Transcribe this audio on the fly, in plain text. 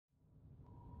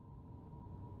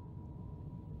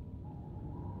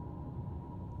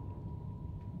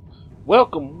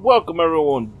Welcome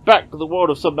everyone back to the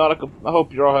world of Subnautica. I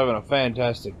hope you're all having a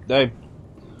fantastic day.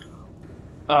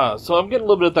 So I'm getting a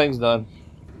little bit of things done,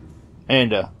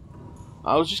 and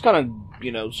I was just kind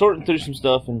of, sorting through some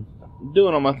stuff and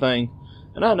doing all my thing,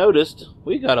 and I noticed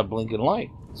we got a blinking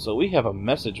light. So we have a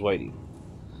message waiting.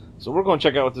 So we're going to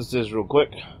check out what this is real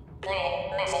quick.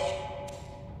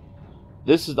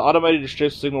 This is the automated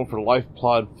distress signal for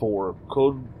Lifepod 4.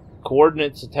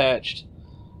 Coordinates attached.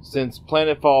 Since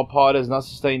Planetfall Pod has not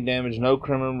sustained damage, no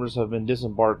crew members have been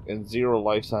disembarked, and 0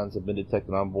 life signs have been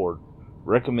detected on board.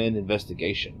 Recommend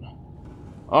investigation.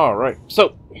 Alright,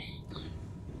 so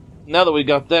now that we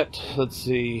got that, let's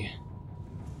see.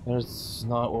 There's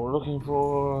not what we're looking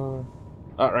for.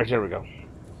 Alright, there we go.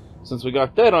 Since we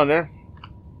got that on there,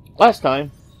 last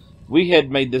time we had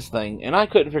made this thing, and I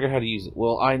couldn't figure out how to use it.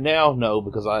 Well, I now know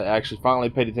because I actually finally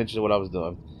paid attention to what I was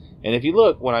doing. And if you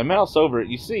look, when I mouse over it,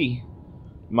 you see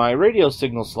my radio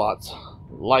signal slots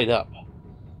light up.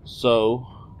 So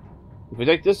if we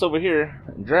take this over here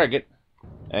and drag it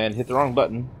and hit the wrong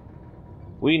button,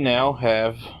 we now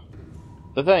have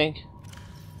the thing.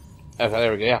 Okay,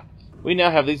 there we go. Yeah, we now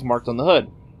have these marked on the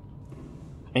hood,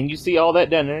 and you see all that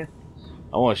down there.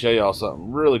 I want to show y'all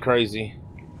something really crazy.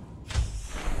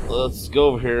 Let's go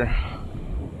over here.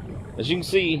 As you can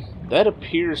see, that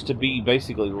appears to be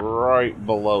basically right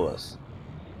below us,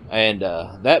 and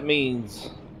that means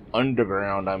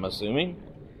underground, I'm assuming,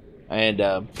 and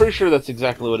pretty sure that's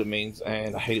exactly what it means.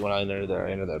 And I hate it when I enter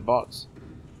that box.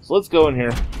 So let's go in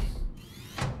here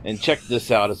and check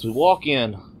this out. As we walk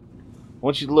in, I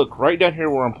want you to look right down here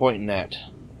where I'm pointing at.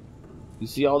 You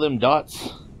see all them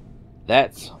dots?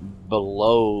 That's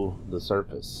below the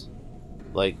surface.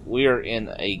 Like, we are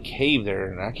in a cave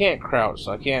there, and I can't crouch,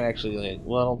 so I can't actually,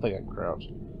 well, I don't think I can crouch.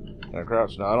 Can I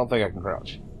crouch? No, I don't think I can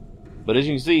crouch. But as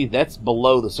you can see, that's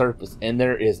below the surface, and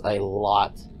there is a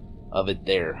lot of it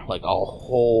there. Like, a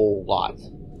whole lot.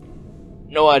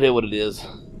 No idea what it is.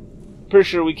 Pretty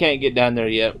sure we can't get down there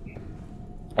yet.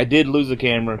 I did lose the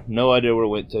camera. No idea where it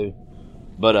went to.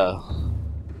 But,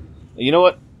 you know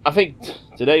what? I think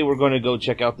today we're going to go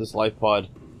check out this Lifepod.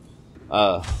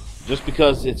 Just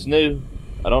because it's new.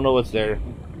 I don't know what's there.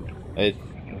 It,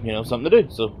 something to do.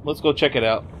 So, let's go check it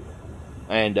out.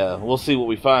 And, we'll see what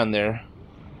we find there.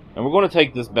 And we're going to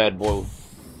take this bad boy,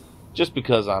 just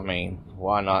because, I mean,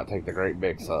 why not take the great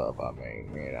big sub? I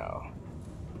mean,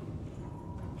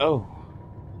 Oh,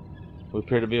 we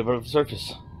appear to be above the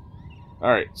surface.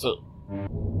 Alright, so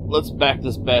let's back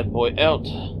this bad boy out.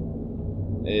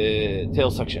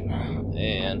 Tail section.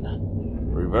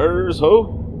 And reverse,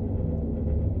 ho!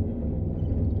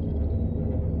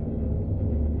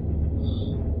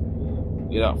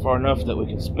 Get out far enough that we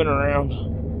can spin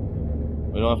around.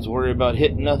 We don't have to worry about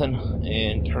hitting nothing,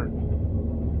 and turn.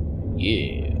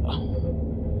 Yeah.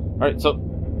 Alright, so,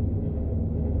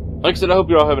 like I said, I hope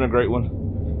you're all having a great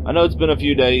one. I know it's been a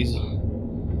few days.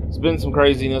 It's been some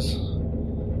craziness.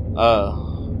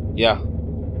 Yeah.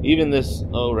 Even this,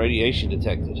 radiation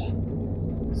detected.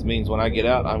 This means when I get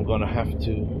out, I'm going to have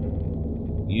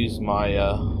to use my,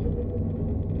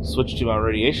 switch to my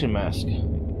radiation mask,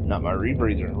 not my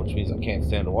rebreather, which means I can't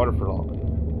stay underwater for long.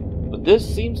 But this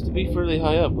seems to be fairly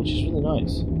high up, which is really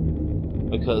nice.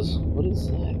 Because, what is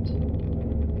that?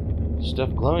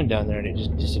 Stuff glowing down there and it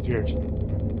just disappeared.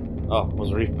 Oh, it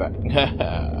was a reef back.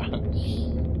 I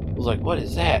was like, what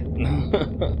is that?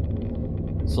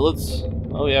 So let's,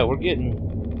 oh yeah, we're getting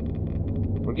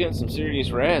some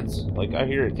serious rads. Like, I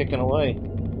hear it ticking away.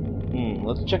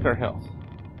 Let's check our health.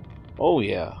 Oh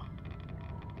yeah.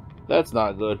 That's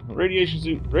not good. Radiation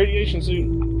suit, radiation suit.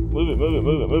 Move it, move it,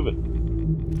 move it, move it.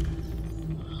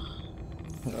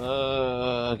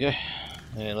 Okay,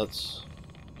 and let's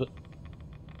put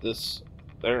this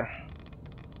there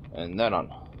and that on.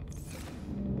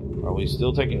 Are we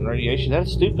still taking radiation?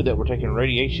 That's stupid that we're taking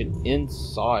radiation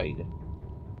inside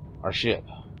our ship.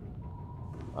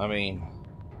 I mean,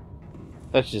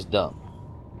 that's just dumb.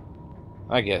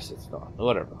 I guess it's not.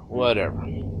 Whatever.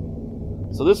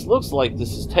 So this looks like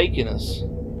this is taking us.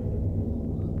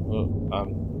 Oh,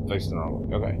 I'm facing the wrong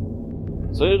way. Okay.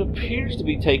 So it appears to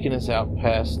be taking us out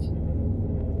past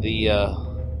the,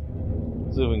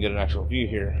 let's see if we can get an actual view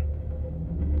here.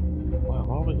 Wow,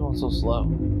 why are we going so slow?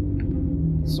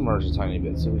 Let's submerge a tiny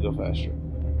bit so we go faster.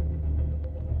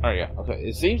 Alright, yeah, okay.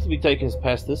 It seems to be taking us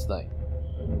past this thing,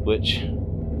 which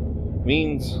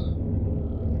means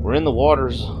we're in the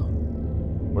waters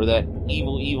where that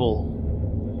evil,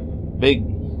 big,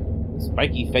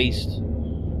 spiky-faced,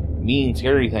 mean,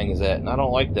 scary thing is at. And I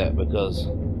don't like that because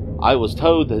I was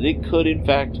told that it could, in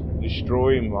fact,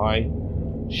 destroy my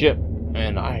ship,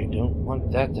 and I don't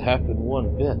want that to happen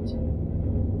one bit.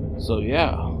 So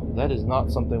yeah, that is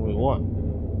not something we want.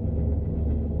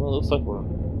 Well, it looks like we're...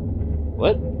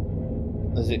 What?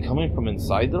 Is it coming from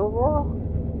inside the Aurora?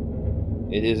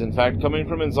 It is in fact coming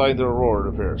from inside the Aurora,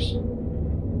 it appears.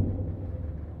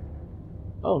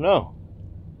 Oh no.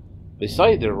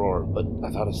 Beside the Aurora, but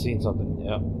I thought I seen something.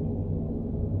 Yeah.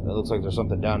 It looks like there's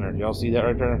something down there. Do y'all see that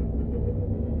right there?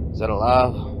 Is that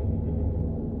alive?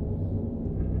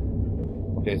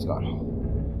 Okay, it's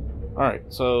gone.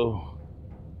 Alright, so...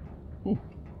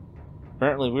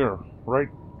 Apparently we're right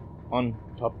on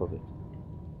top of it.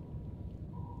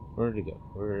 Where did it go?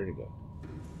 Where did it go?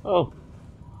 Oh!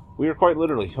 We are quite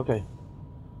literally. Okay.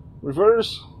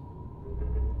 Reverse!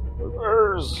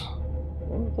 Reverse! I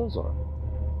wonder what those are.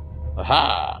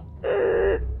 Aha!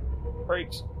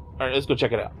 Brakes! Alright, let's go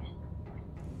check it out.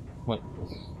 Wait,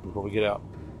 before we get out.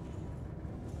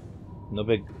 No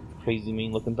big, crazy,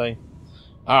 mean looking thing?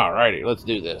 Alrighty, let's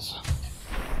do this.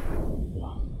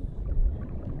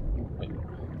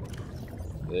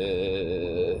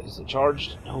 Is it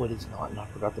charged? No, it is not. And I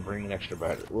forgot to bring an extra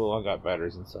battery. Well, I got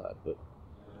batteries inside, but...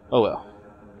 Oh well.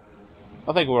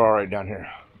 I think we're alright down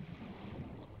here.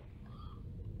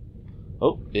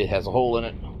 Oh, it has a hole in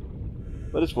it.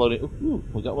 But it's floating. Ooh,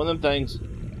 we got one of them things.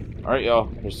 Alright, y'all.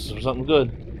 Here's something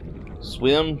good.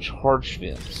 Swim charge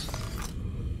fins.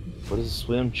 What is a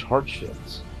swim charge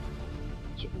fins?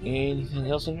 Is there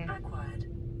anything else in here?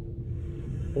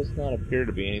 Does not appear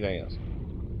to be anything else.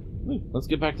 Ooh, let's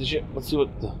get back to the ship. Let's see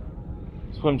what the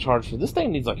swim charge fins. This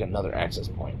thing needs like another access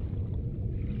point.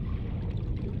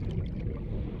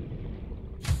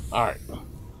 Alright.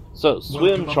 So,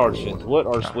 swim charge fins. What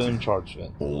are swim charge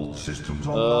fins? All systems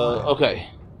online. Okay.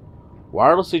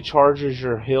 Wirelessly charges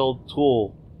your held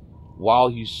tool while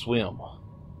you swim.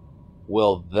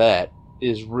 Well, that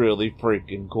is really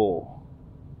freaking cool.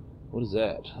 What is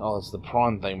that? Oh, it's the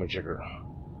prawn thingamajigger.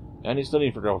 I still need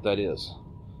to figure out what that is.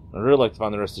 I'd really like to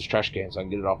find the rest of this trash can so I can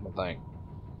get it off my thing.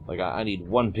 Like, I need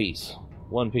one piece.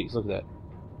 One piece. Look at that.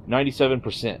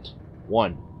 97%.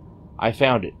 One. I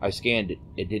found it. I scanned it.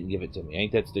 It didn't give it to me.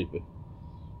 Ain't that stupid?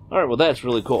 Alright, well, that's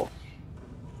really cool.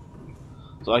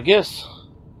 So, I guess...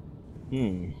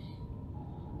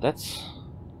 That's...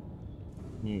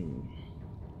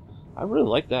 I really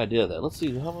like the idea of that. Let's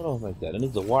see, how would I make that? It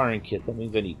needs a wiring kit. That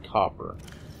means I need copper.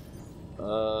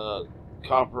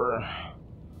 Copper.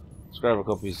 Let's grab a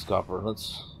couple pieces of copper.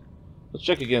 Let's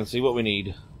check again, see what we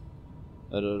need.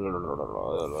 I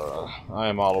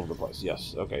am all over the place.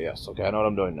 Yes. Okay, yes. Okay, I know what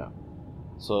I'm doing now.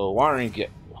 So, wiring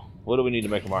kit. What do we need to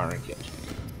make a wiring kit?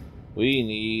 We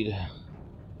need...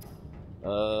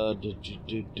 I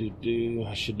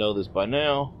should know this by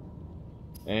now.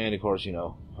 And, of course, you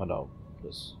know, I don't.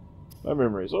 This, my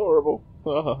memory is horrible.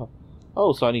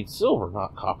 Oh, so I need silver,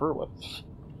 not copper. What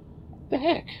the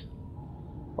heck?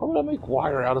 Why would I make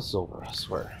wire out of silver? I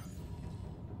swear.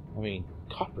 I mean,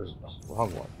 copper's the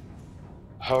wrong one.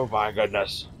 Oh my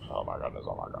goodness. Oh my goodness,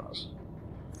 oh my goodness.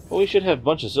 Well, we should have a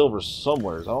bunch of silver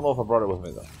somewhere. I don't know if I brought it with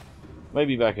me, though.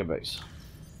 Maybe back at base.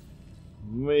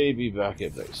 Maybe back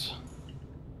at base.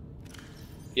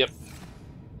 Yep.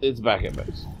 It's back at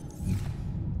base.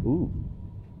 Ooh.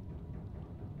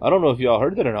 I don't know if y'all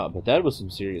heard that or not, but that was some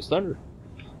serious thunder.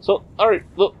 So, alright,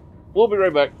 look, we'll be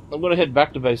right back. I'm going to head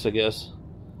back to base, I guess.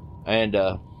 And,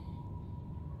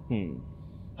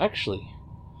 actually,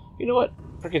 you know what?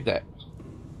 Forget that.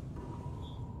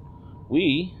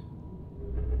 We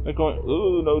are going...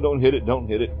 Ooh, no, don't hit it, don't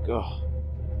hit it. Ugh.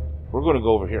 We're going to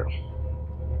go over here.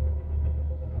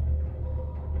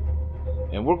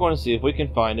 And we're going to see if we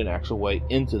can find an actual way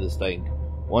into this thing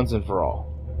once and for all.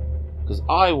 Because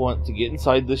I want to get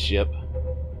inside this ship.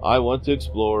 I want to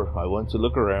explore. I want to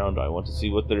look around. I want to see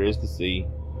what there is to see.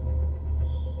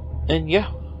 And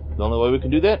yeah, the only way we can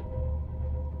do that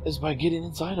is by getting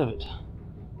inside of it.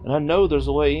 And I know there's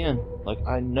a way in. Like,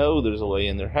 I know there's a way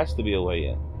in. There has to be a way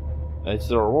in. And it's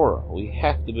the Aurora. We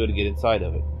have to be able to get inside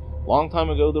of it. Long time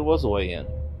ago, there was a way in.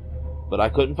 But I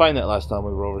couldn't find that last time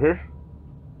we were over here.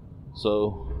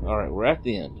 So, alright, we're at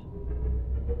the end.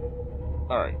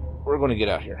 Alright, we're going to get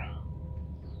out here.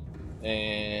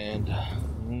 And...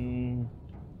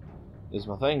 is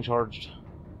my thing charged?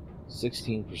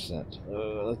 16%.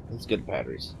 Let's get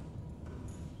batteries.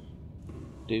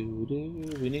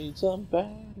 We need some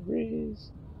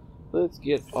batteries. Let's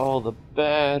get all the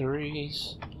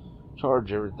batteries.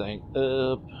 Charge everything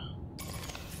up.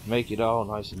 Make it all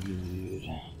nice and good.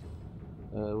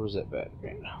 Where's that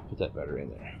battery? Put that battery in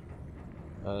there.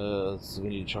 Let's see, we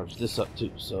need to charge this up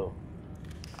too, so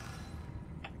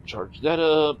charge that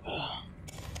up.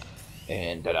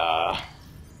 And ta-da!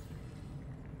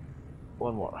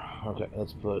 One more. Okay,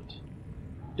 let's put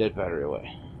dead battery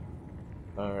away.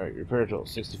 Alright, repair tool,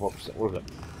 64%. We're good.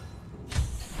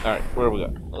 Alright, where have we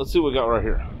got? Let's see what we got right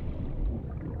here.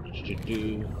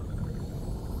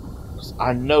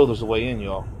 I know there's a way in,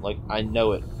 y'all. Like, I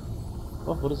know it.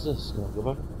 Oh, what is this? Can I go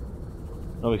back?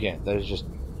 No, we can't. That is just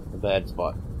a bad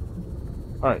spot.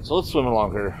 Alright, so let's swim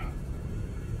along here.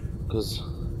 Because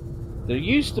there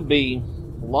used to be,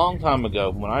 a long time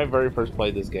ago, when I very first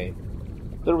played this game,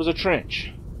 there was a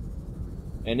trench.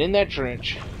 And in that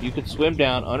trench, you could swim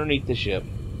down underneath the ship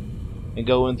and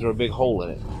go in through a big hole in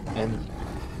it. And,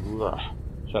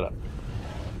 shut up.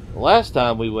 The last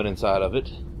time we went inside of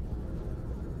it,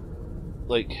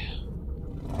 like,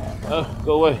 oh,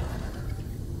 go away.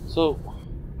 So,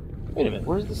 wait a minute,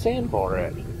 where's the sandbar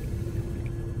at?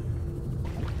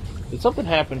 Did something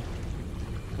happen?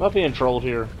 Am I being trolled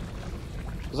here?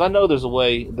 Because I know there's a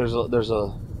way, there's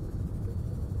a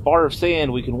bar of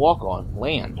sand we can walk on,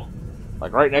 land.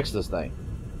 Like right next to this thing.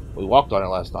 We walked on it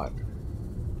last time.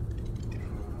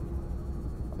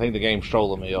 I think the game's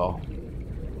trolling me, y'all.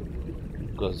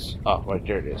 Because, oh, right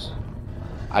there it is.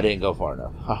 I didn't go far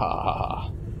enough. Ha ha ha ha.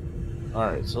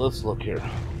 Alright, so let's look here.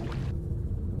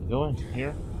 Go in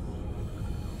here.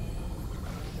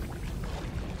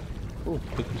 Ooh,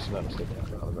 big piece of metal sticking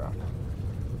out on the ground.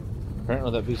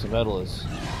 Apparently that piece of metal is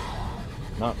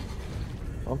not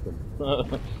something.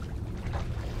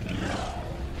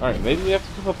 Alright, maybe we have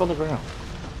to come up on the ground.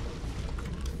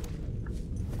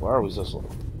 Why are we so slow?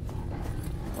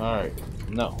 Alright,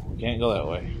 no, we can't go that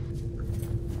way.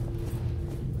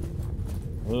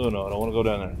 Oh no, I don't want to go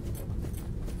down there.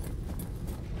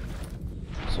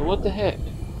 So what the heck?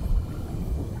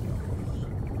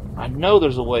 I know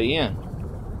there's a way in.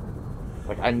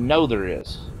 Like, I know there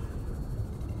is.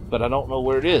 But I don't know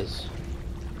where it is.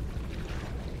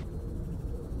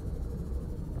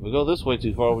 If we go this way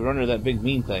too far, we run into that big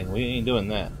mean thing. We ain't doing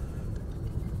that.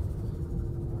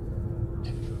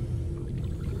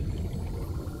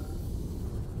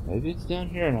 Maybe it's down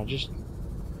here and I just...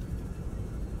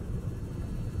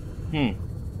 I'm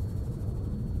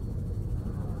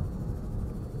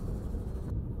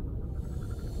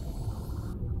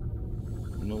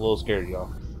a little scared,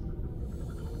 y'all.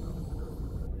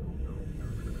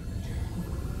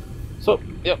 So,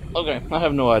 yep, okay, I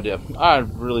have no idea. I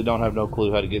really don't have no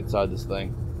clue how to get inside this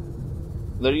thing.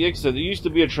 Like I said, there used to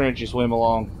be a trench you swim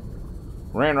along.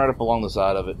 Ran right up along the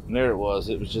side of it, and there it was.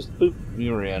 It was just, boop,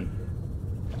 you were in.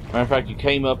 Matter of fact, you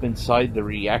came up inside the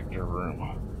reactor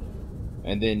room.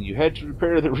 And then you had to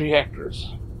repair the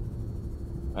reactors.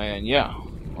 And yeah,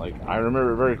 like, I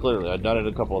remember it very clearly. I've done it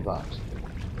a couple of times.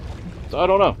 So I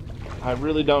don't know. I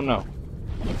really don't know.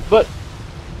 But,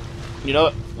 you know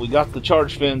what? We got the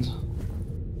charge fins.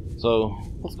 So,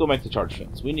 let's go make the charge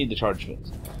fins. We need the charge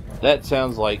fins. That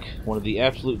sounds like one of the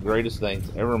absolute greatest things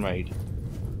ever made.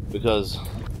 Because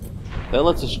that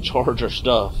lets us charge our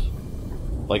stuff.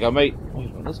 Like, wait a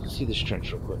minute, let's go see this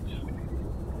trench real quick.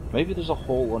 Maybe there's a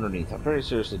hole underneath. I very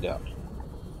seriously doubt.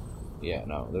 Yeah,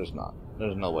 no, there's not.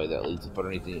 There's no way that leads up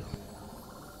underneath it.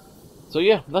 So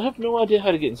yeah, I have no idea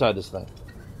how to get inside this thing.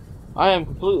 I am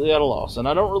completely at a loss, and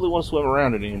I don't really want to swim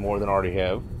around it any more than I already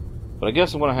have. But I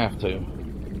guess I'm going to have to.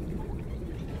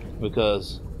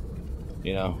 Because,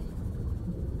 you know,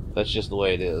 that's just the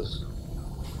way it is.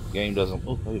 The game doesn't...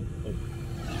 Oh, wait.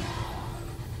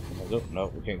 No,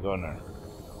 we can't go in there.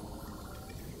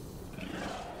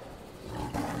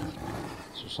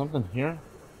 Is there something here?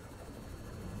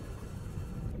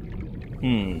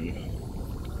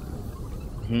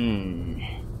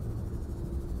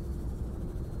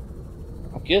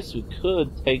 I guess we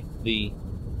could take the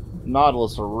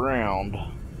Nautilus around,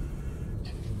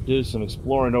 do some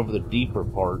exploring over the deeper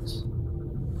parts,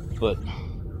 but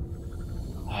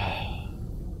I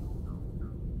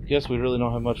guess we really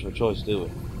don't have much of a choice, do we?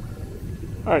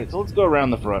 Alright, so let's go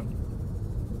around the front.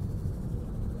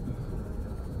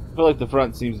 I feel like the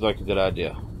front seems like a good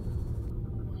idea.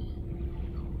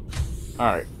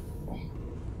 Alright.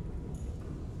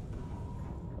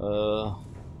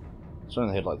 Turn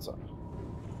the headlights on.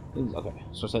 Okay,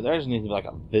 so there just needs to be like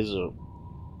a visual.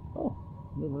 Oh,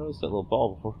 I never noticed that little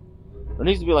ball before. There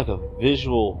needs to be like a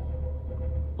visual.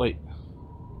 Wait.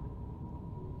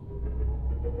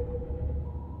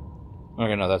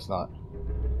 Okay, no, that's not.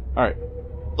 Alright,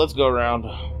 let's go around.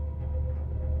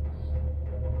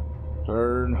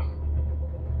 Turn.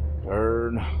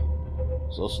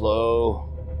 So slow.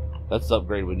 That's the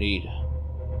upgrade we need.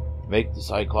 Make the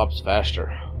Cyclops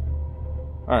faster.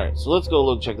 Alright, so let's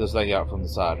go check this thing out from the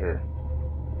side here.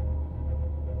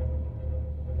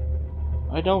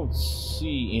 I don't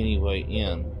see any way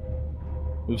in.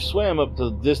 We've swam up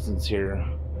to the distance here.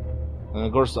 And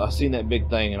of course I seen that big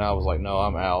thing and I was like, no,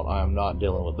 I'm out. I am not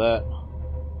dealing with that.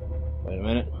 Wait a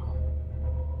minute.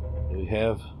 Do we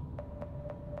have...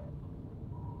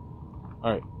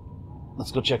 Alright.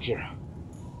 Let's go check here.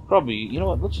 Probably, you know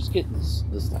what? Let's just get this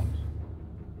thing.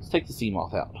 Let's take the sea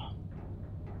moth out.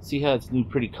 See how its new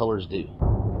pretty colors do.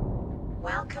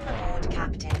 Welcome aboard,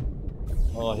 Captain.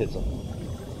 Oh, I hit something.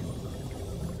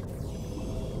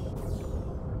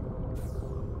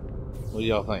 What do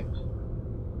y'all think?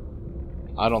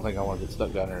 I don't think I want to get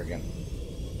stuck down there again.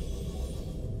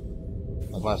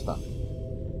 Like last time.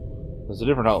 It's a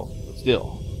different hole, but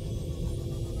still.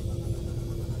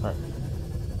 Alright.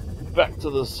 Back to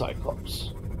the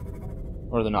Cyclops.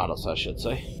 Or the Nautilus, I should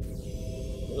say.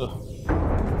 Ugh.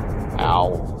 Ow.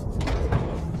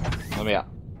 Let me out.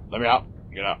 Let me out.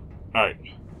 Get out. Alright.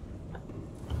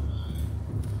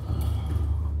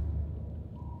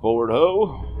 Forward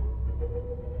ho.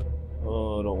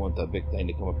 Oh, I don't want that big thing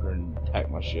to come up here and attack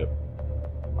my ship.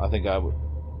 I think I would...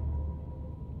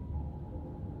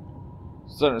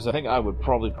 Senators, I think I would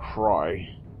probably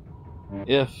cry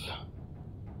if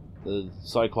the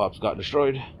Cyclops got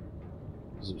destroyed.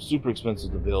 Because it was super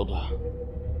expensive to build.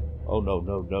 Oh, no,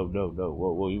 no, no, no, no.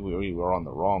 Whoa, whoa, we were on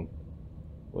the wrong...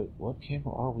 Wait, what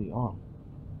camera are we on?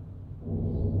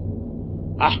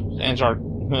 Ah, sand shark.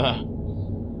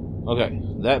 Okay,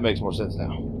 that makes more sense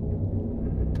now.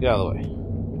 Get out of the way.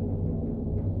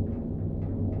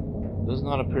 Does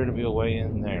not appear to be a way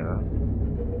in there.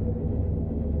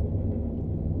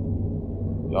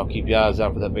 Y'all keep your eyes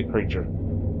out for that big creature.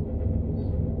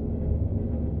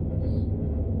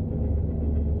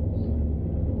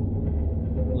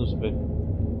 There's a bit.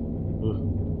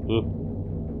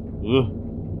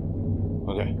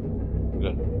 Okay, we're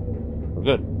good. We're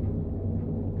good.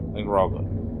 I think we're all good.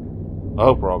 I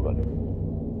hope we're all good.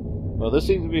 Well, this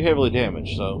seems to be heavily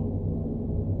damaged,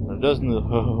 so there doesn't.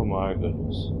 Oh my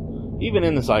goodness! Even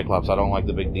in the Cyclops, I don't like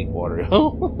the big deep water.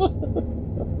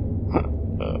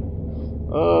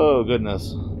 Oh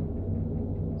goodness!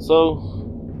 So,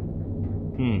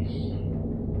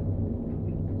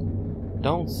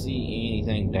 don't see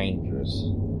anything dangerous.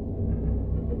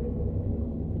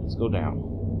 Let's go down.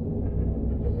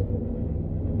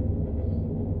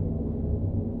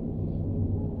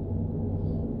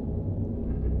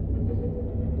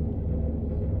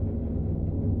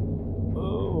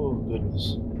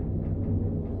 Goodness.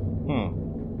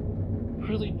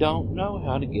 Really don't know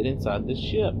how to get inside this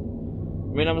ship.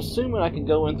 I mean, I'm assuming I can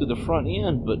go in through the front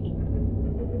end, but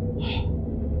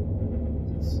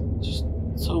it's just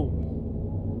so,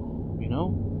 you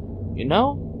know?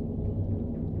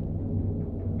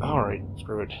 Alright,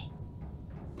 screw it.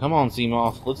 Come on, sea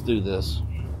moth, let's do this.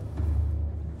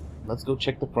 Let's go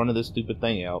check the front of this stupid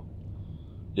thing out.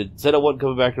 It said I wasn't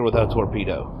coming back here without a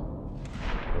torpedo.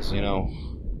 Because, you know,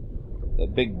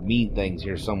 that big mean thing's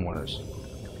here somewheres.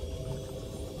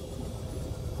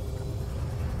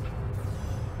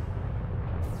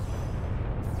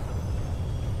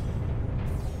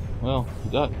 Well,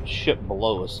 we got a ship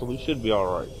below us, so we should be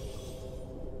alright.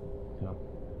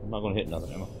 I'm not going to hit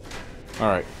nothing, am I?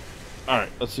 Alright.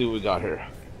 Alright, let's see what we got here.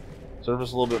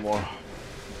 Surface a little bit more.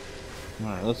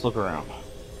 Alright, let's look around.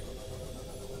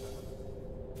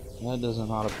 That does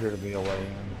not appear to be a way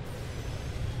in.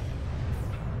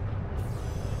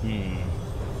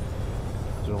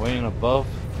 Is there a way in above?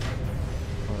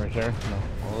 Oh, right there? No.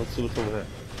 Well, let's see what's over there.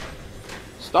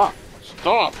 Stop!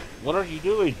 Stop! What are you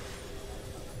doing?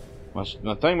 My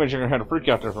thingamajigger had a freak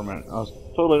out there for a minute. I was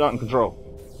totally not in control.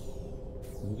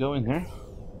 Can we go in there?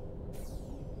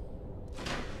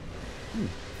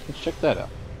 Let's check that out.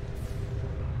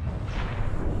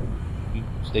 You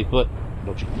stay put.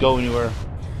 Don't you go anywhere.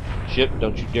 Ship,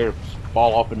 don't you dare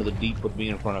fall off into the deep with me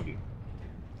in front of you.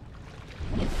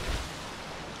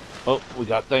 Oh, we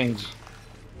got things.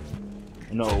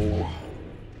 No.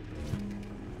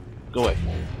 Go away.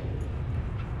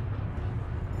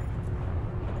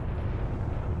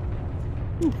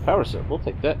 Ooh, power cell. We'll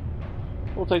take that.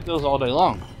 We'll take those all day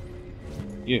long.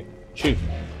 You, shoot.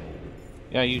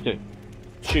 Yeah, you too.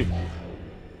 Shoot.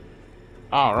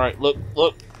 Alright, look,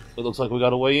 look. It looks like we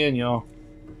got a way in, y'all.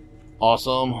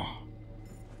 Awesome.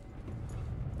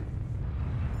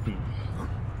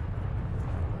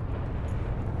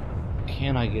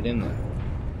 Can I get in there?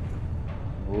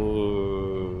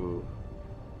 Whoa.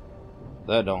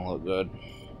 That don't look good.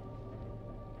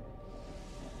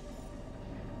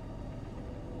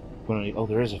 Oh,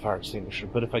 there is a fire extinguisher,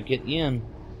 but if I get in,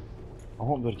 I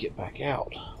won't be able to get back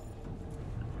out.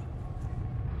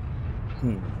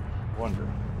 Wonder.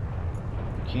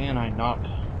 Can I not?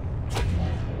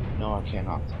 No, I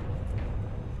cannot.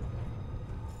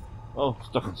 Oh,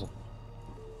 stuck in something.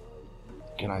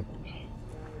 Can I?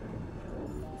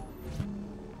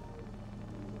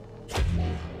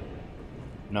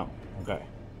 No. Okay.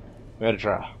 We gotta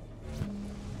try.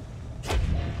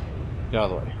 Get out of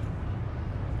the way.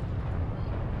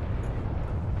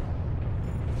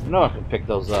 No, I can pick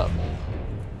those up.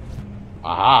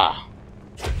 Aha!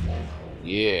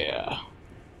 Yeah.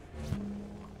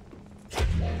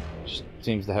 Just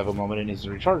seems to have a moment it needs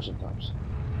to recharge sometimes.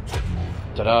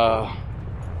 Ta-da!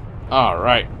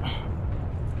 Alright.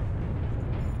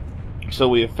 So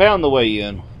we have found the way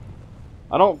in.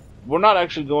 We're not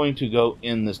actually going to go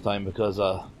in this time because,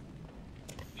 if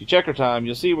you check our time,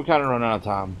 you'll see we're kind of running out of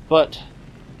time. But,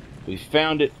 we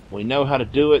found it. We know how to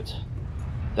do it.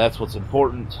 That's what's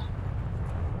important.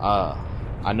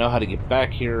 I know how to get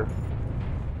back here.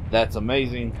 That's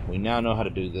amazing. We now know how to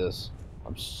do this.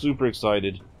 I'm super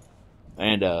excited.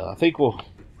 And, I think we're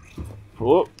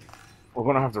going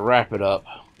to have to wrap it up.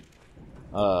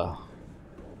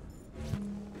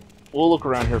 We'll look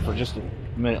around here for just a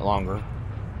minute longer.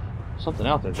 Something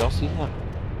out there. Did y'all see that?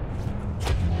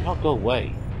 Y'all go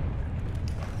away.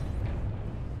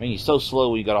 Man, you're so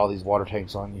slow when you got all these water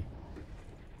tanks on you.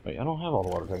 Wait, I don't have all the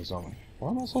water tanks on me.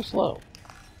 Why am I so slow?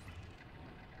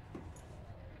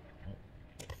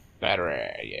 Battery,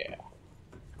 yeah.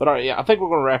 But alright, yeah, I think we're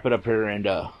going to wrap it up here, and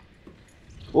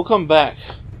we'll come back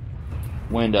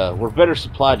when we're better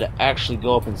supplied to actually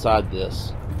go up inside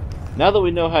this. Now that we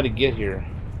know how to get here...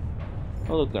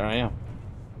 Oh, look, there I am.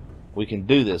 We can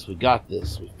do this. We got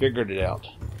this. We figured it out.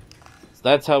 So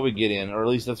that's how we get in, or at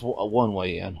least that's one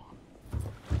way in.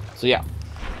 So yeah,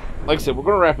 like I said, we're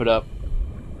going to wrap it up.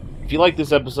 If you like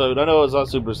this episode, I know I was not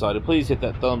super excited, please hit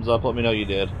that thumbs up. Let me know you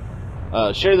did.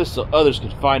 Share this so others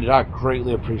can find it. I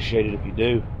greatly appreciate it if you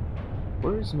do.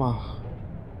 Where's my...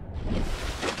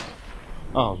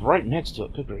 Oh, it's right next to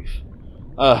it. Good grief.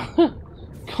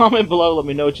 Comment below. Let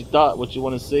me know what you thought, what you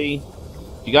want to see.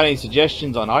 If you got any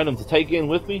suggestions on items to take in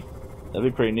with me, that'd be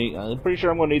pretty neat. I'm pretty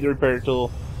sure I'm going to need the repair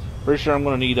tool. Pretty sure I'm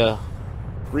going to need a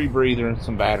rebreather and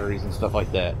some batteries and stuff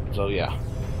like that. So yeah,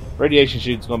 radiation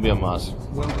chute is going to be a must.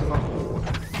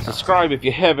 Subscribe if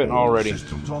you haven't already.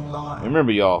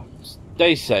 Remember, y'all,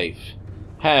 stay safe,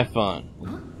 have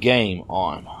fun, game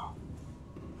on.